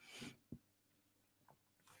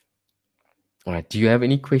 All right, do you have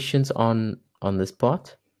any questions on this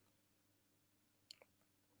part?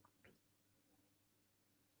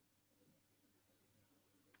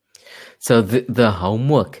 So the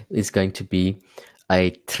homework is going to be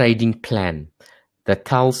a trading plan that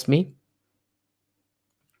tells me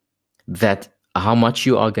that how much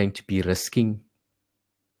you are going to be risking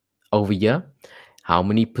over here, how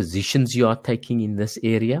many positions you are taking in this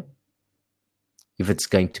area, if it's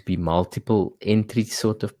going to be multiple entry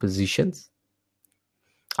sort of positions.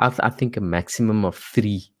 I think a maximum of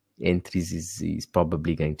 3 entries is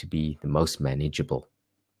probably going to be the most manageable.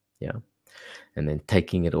 Yeah, and then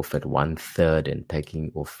taking it off at 1/3 and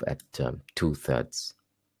taking off at 2/3.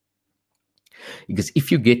 Because if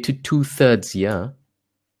you get to 2/3 here,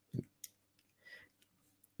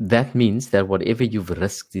 that means that whatever you've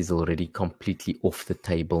risked is already completely off the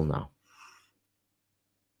table now.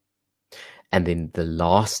 And then the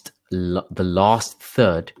last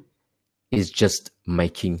third is just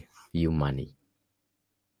making you money.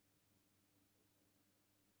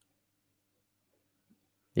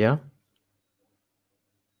 Yeah.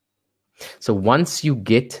 So once you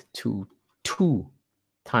get to 2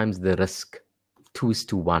 times the risk,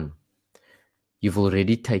 2:1, you've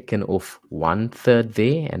already taken off 1/3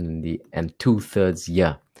 there and 2/3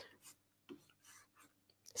 here.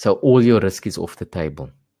 So all your risk is off the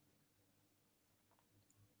table.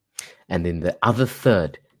 And then the other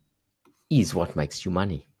third is what makes you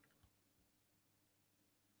money.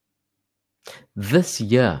 This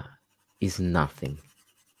year is nothing.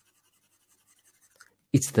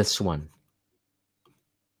 It's this one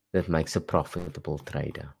that makes a profitable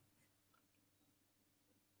trader.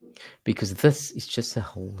 Because this is just a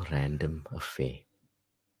whole random affair.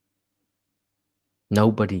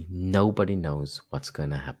 Nobody knows what's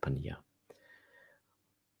going to happen here.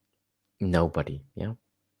 Nobody, yeah?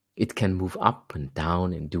 It can move up and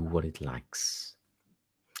down and do what it likes.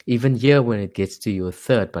 Even here when it gets to your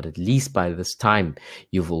third, but at least by this time,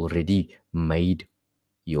 you've already made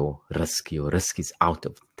your risk. Your risk is out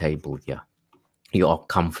of the table here. You are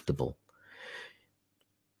comfortable.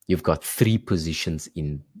 You've got 3 positions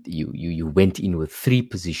in. You went in with 3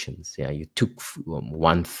 positions. Yeah, you took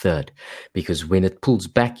 1/3 because when it pulls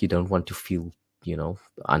back, you don't want to feel,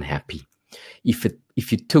 unhappy.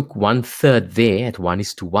 If you took 1/3 there at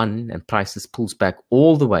 1:1 and prices pulls back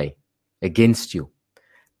all the way against you,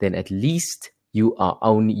 then at least you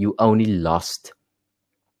only lost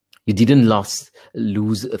You didn't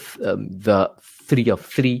lose the 3 of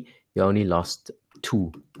 3. You only lost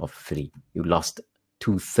 2 of 3. You lost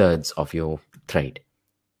 2/3 of your trade.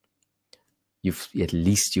 At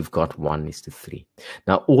least you've got 1:3.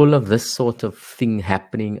 Now, all of this sort of thing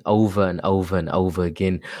happening over and over and over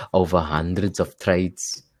again, over hundreds of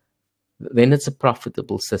trades, then it's a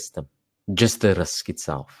profitable system. Just the risk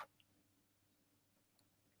itself.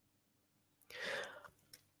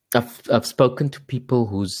 I've spoken to people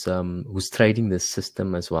who's trading this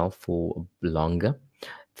system as well for longer.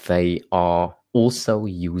 They are also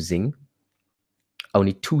using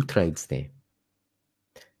only 2 trades there,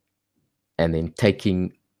 and then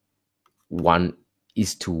taking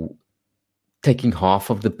half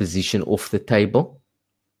of the position off the table,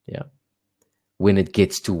 yeah, when it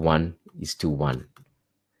gets to 1:1,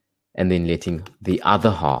 and then letting the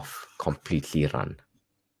other half completely run.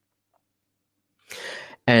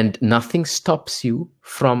 And nothing stops you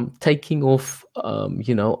from taking off,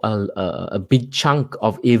 a big chunk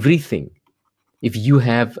of everything. If you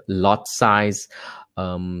have lot size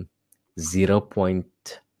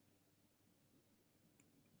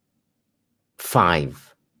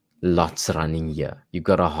 0.5 lots running here, you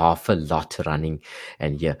got a half a lot running,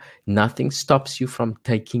 and here nothing stops you from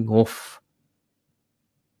taking off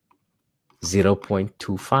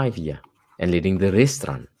 0.25 here and letting the rest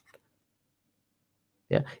run.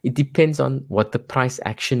 Yeah, it depends on what the price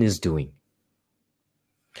action is doing.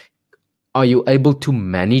 Are you able to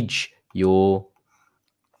manage your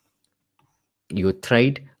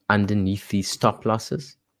trade underneath these stop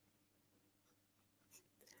losses?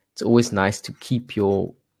 It's always nice to keep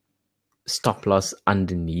your stop loss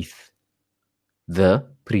underneath the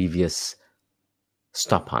previous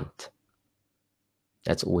stop hunt.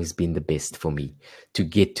 That's always been the best for me to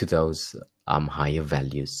get to those higher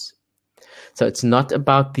values. So it's not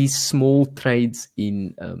about these small trades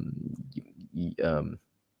in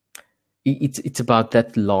it's about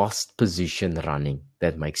that last position running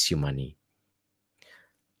that makes you money.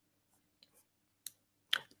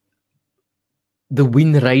 The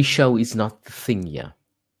win ratio is not the thing here.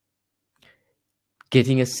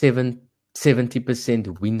 Getting a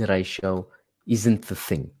 70% win ratio isn't the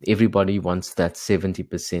thing. Everybody wants that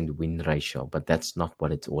 70% win ratio, but that's not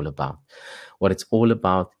what it's all about. What it's all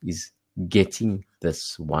about is getting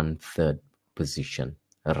this 1/3 position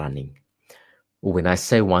running. When I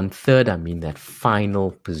say 1/3, I mean that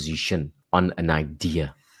final position on an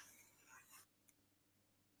idea.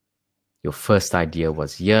 Your first idea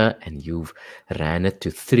was here, and you've ran it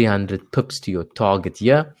to 300 pips to your target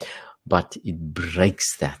here, but it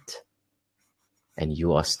breaks that, and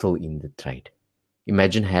you are still in the trade.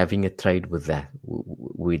 Imagine having a trade with that,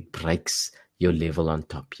 where it breaks your level on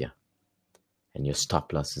top here, and your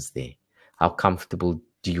stop loss is there. How comfortable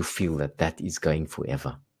do you feel that that is going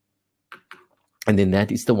forever? And then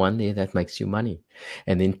that is the one there that makes you money.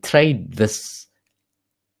 And then trade this,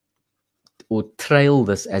 or trail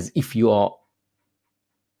this, as if you are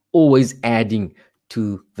always adding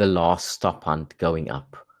to the last stop hunt going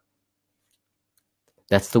up.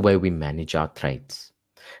 That's the way we manage our trades.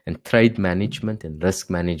 And trade management and risk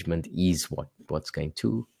management is what's going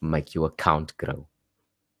to make your account grow.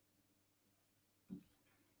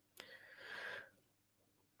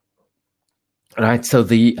 Right, so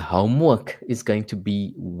the homework is going to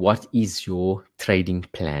be, what is your trading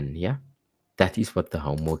plan? Yeah, that is what the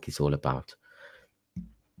homework is all about.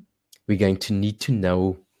 We're going to need to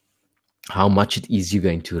know how much it is you're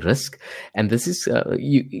going to risk, and this is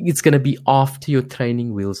it's going to be after your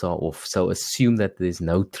training wheels are off. So assume that there's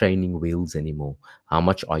no training wheels anymore. How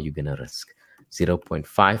much are you going to risk?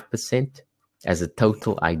 0.5% as a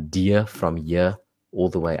total idea from here all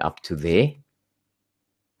the way up to there,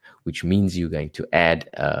 which means you're going to add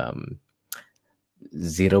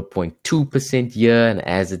 0.2% here, and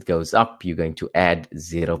as it goes up, you're going to add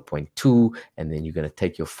 0.2, and then you're going to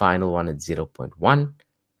take your final one at 0.1,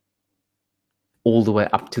 all the way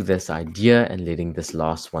up to this idea and letting this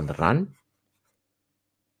last one run.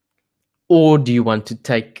 Or do you want to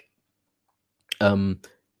take the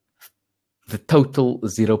total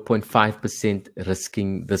 0.5%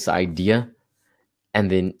 risking this idea, and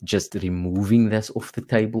then just removing this off the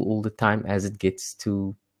table all the time as it gets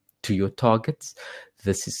to your targets?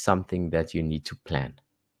 This is something that you need to plan,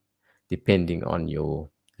 depending on your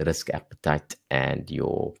risk appetite and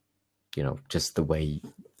your, just the way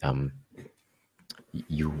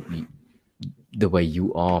the way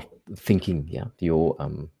you are thinking, your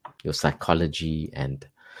psychology and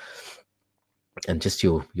just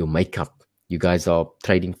your makeup. You guys are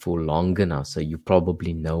trading for longer now, so you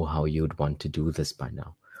probably know how you'd want to do this by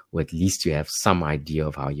now, or at least you have some idea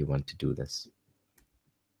of how you want to do this.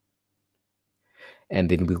 and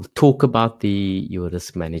then we'll talk about your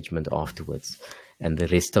risk management afterwards. And the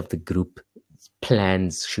rest of the group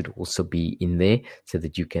plans should also be in there so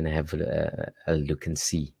that you can have a look and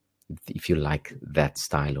see if you like that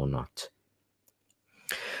style or not.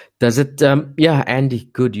 Does it? Yeah, Andy,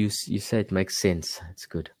 good. You say it makes sense. It's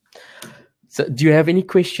good. So do you have any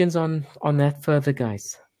questions on that further,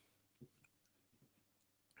 guys?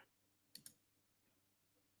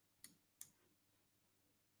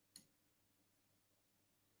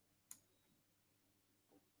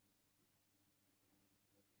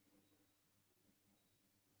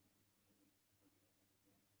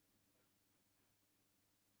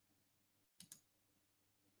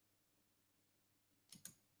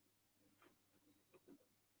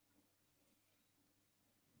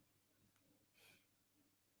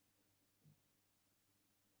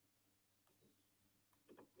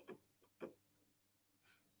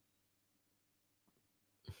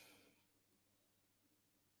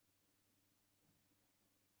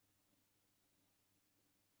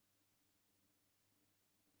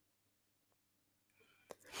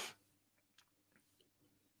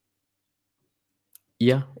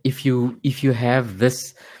 Yeah, if you have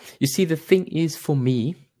this, you see, the thing is, for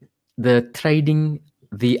me, the trading,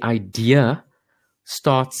 the idea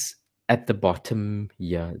starts at the bottom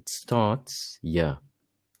here. It starts here.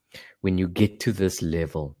 When you get to this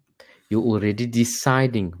level, you're already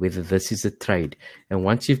deciding whether this is a trade. And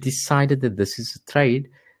once you've decided that this is a trade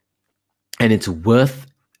and it's worth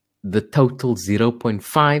the total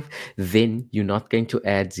 0.5, then you're not going to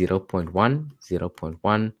add 0.1, 0.1,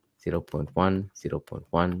 0.1, 0.1,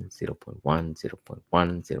 0.1, 0.1,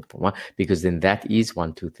 0.1, because then that is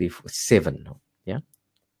 1, 2, 3, 4, 7. Yeah.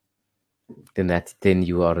 Then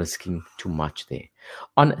you are risking too much there.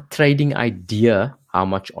 On a trading idea, how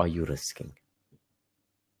much are you risking?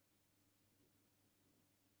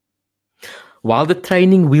 While the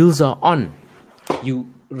training wheels are on, you're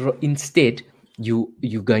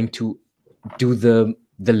going to do the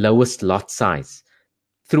lowest lot size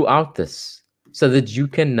throughout this, so that you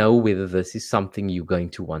can know whether this is something you're going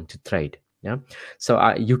to want to trade. Yeah.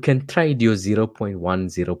 So you can trade your 0.1,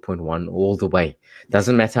 0.1 all the way.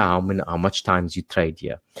 Doesn't matter how much times you trade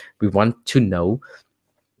here. We want to know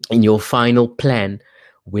in your final plan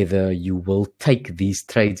whether you will take these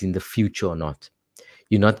trades in the future or not.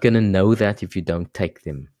 You're not going to know that if you don't take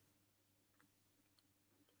them.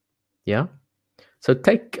 Yeah. So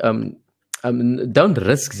take don't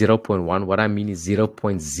risk 0.1. What I mean is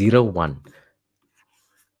 0.01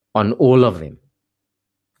 on all of them,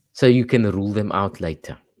 so you can rule them out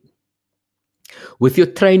later. With your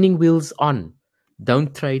training wheels on,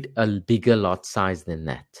 don't trade a bigger lot size than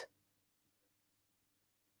that.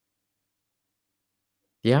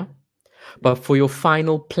 Yeah. But for your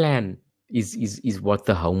final plan is what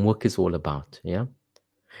the homework is all about. Yeah.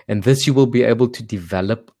 And this you will be able to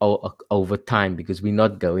develop over time, because we're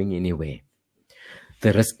not going anywhere.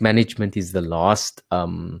 The risk management is the last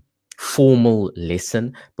formal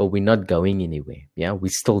lesson, but we're not going anywhere. Yeah, we're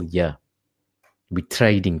still here. We're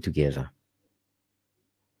trading together.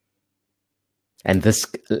 And this,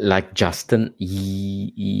 like Justin,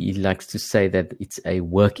 he likes to say that it's a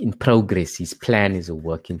work in progress. His plan is a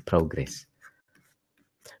work in progress.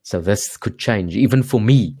 So this could change. Even for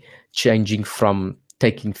me, changing from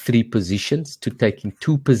taking 3 positions to taking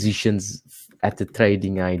 2 positions at the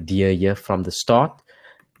trading idea here from the start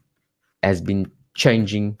has been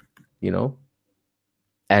changing,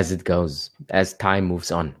 as it goes, as time moves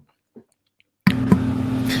on.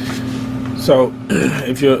 So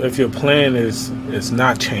if your plan is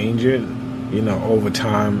not changing, over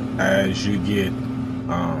time, as you get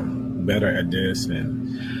better at this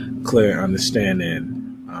and clear understanding,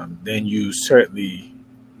 then you certainly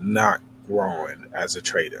not growing as a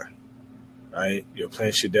trader, right? Your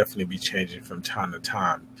plan should definitely be changing from time to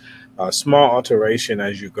time. Small alteration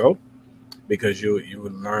as you go, because you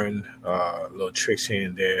would learn little tricks here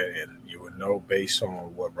and there, and you would know based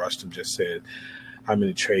on what Rustam just said, how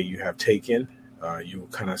many trades you have taken. You will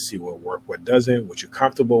kind of see what works, what doesn't, what you're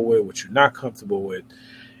comfortable with, what you're not comfortable with.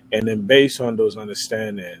 And then based on those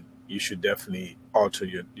understanding, you should definitely alter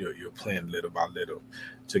your plan little by little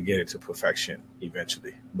to get it to perfection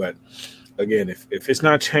eventually. But again, if it's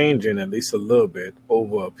not changing at least a little bit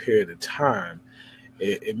over a period of time,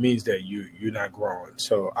 it means that you're not growing.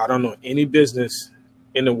 So I don't know any business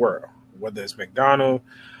in the world, whether it's McDonald's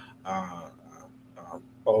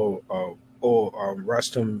or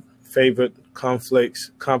Rustam favorite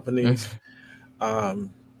conflicts companies,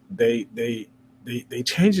 they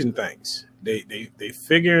changing things. They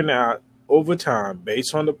figuring out over time,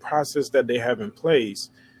 based on the process that they have in place,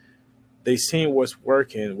 they seen what's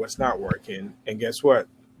working, what's not working, and guess what?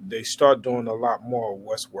 They start doing a lot more of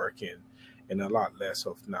what's working and a lot less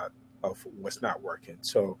of not of what's not working.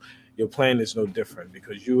 So your plan is no different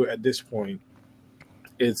because you at this point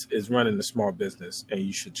is running a small business and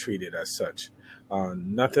you should treat it as such.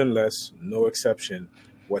 Nothing less, no exception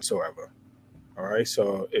whatsoever. All right.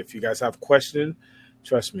 So if you guys have questions,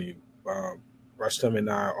 trust me, uh, Rustam and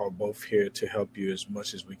I are both here to help you as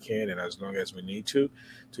much as we can and as long as we need to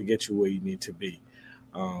get you where you need to be.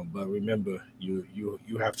 But remember,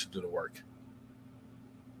 you have to do the work.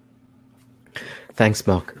 Thanks,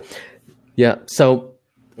 Mark. Yeah. So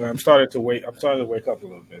Well, I'm starting to wake. I'm starting to wake up a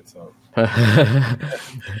little bit. So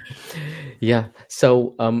yeah.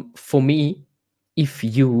 So for me, if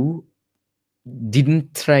you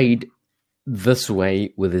didn't trade this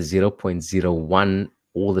way with a 0.01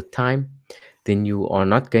 all the time, then you are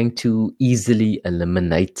not going to easily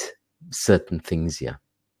eliminate certain things here.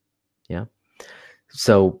 Yeah.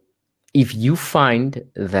 So if you find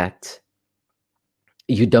that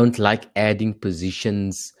you don't like adding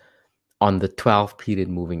positions on the 12 period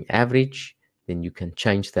moving average, then you can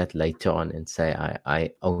change that later on and say,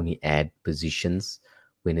 I only add positions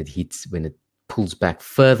when it pulls back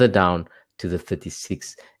further down to the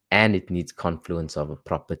 36 and it needs confluence of a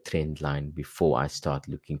proper trend line before I start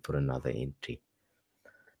looking for another entry.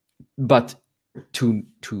 But to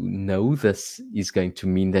know this is going to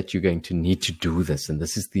mean that you're going to need to do this. And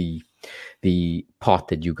this is the part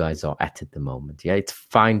that you guys are at the moment. Yeah, it's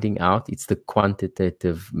finding out, it's the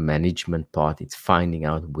quantitative management part. It's finding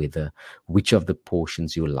out which of the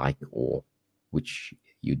portions you like or which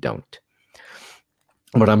you don't.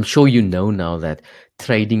 But I'm sure you know now that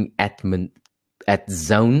trading at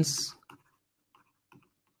zones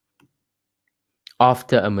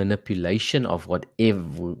after a manipulation of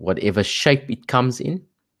whatever shape it comes in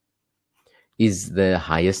is the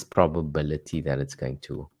highest probability that it's going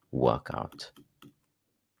to work out.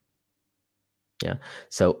 Yeah.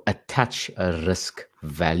 So attach a risk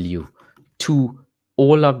value to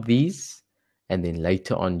all of these, and then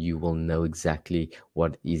later on you will know exactly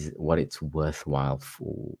what it's worthwhile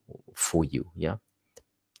for you. Yeah.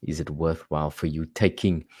 Is it worthwhile for you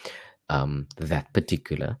taking that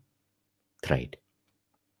particular trade?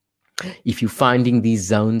 If you're finding these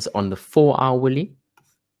zones on the 4 hourly,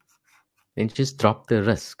 then just drop the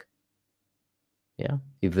risk. Yeah.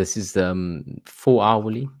 If this is 4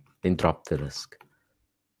 hourly, then drop the risk.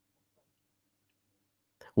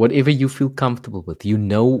 Whatever you feel comfortable with, you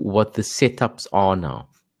know what the setups are now,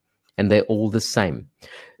 and they're all the same.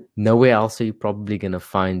 Nowhere else are you probably going to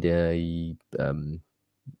find any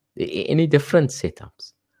different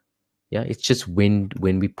setups. Yeah, it's just when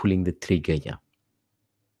we're pulling the trigger. Yeah.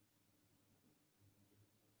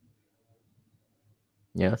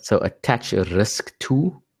 Yeah. So attach a risk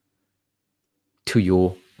to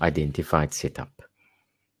your identified setup.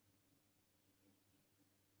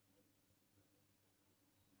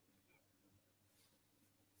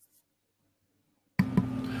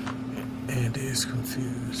 Andy is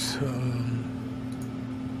confused.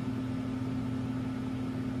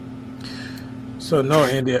 So no,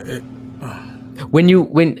 Andy. When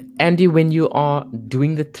you are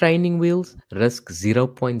doing the training wheels, risk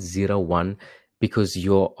 0.01 because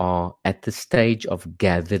you are at the stage of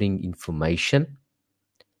gathering information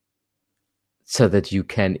so that you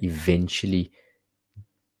can eventually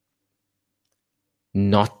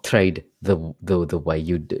not trade the way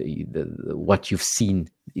you do, what you've seen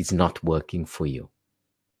is not working for you.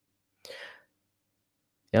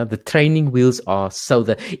 Yeah, the training wheels are so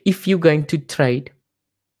that if you're going to trade,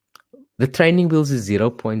 the training wheels is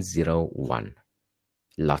 0.01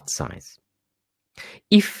 lot size.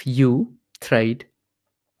 If you trade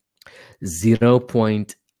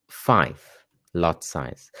 0.5 lot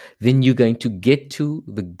size, then you're going to get to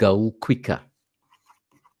the goal quicker.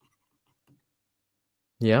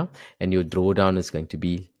 Yeah, and your drawdown is going to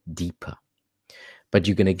be deeper. But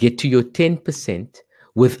you're going to get to your 10%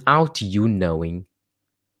 without you knowing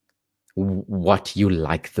what you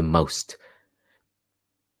like the most.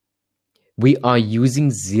 We are using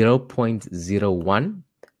 0.01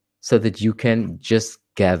 so that you can just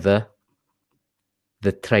gather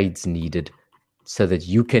the trades needed so that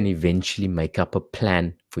you can eventually make up a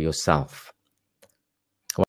plan for yourself.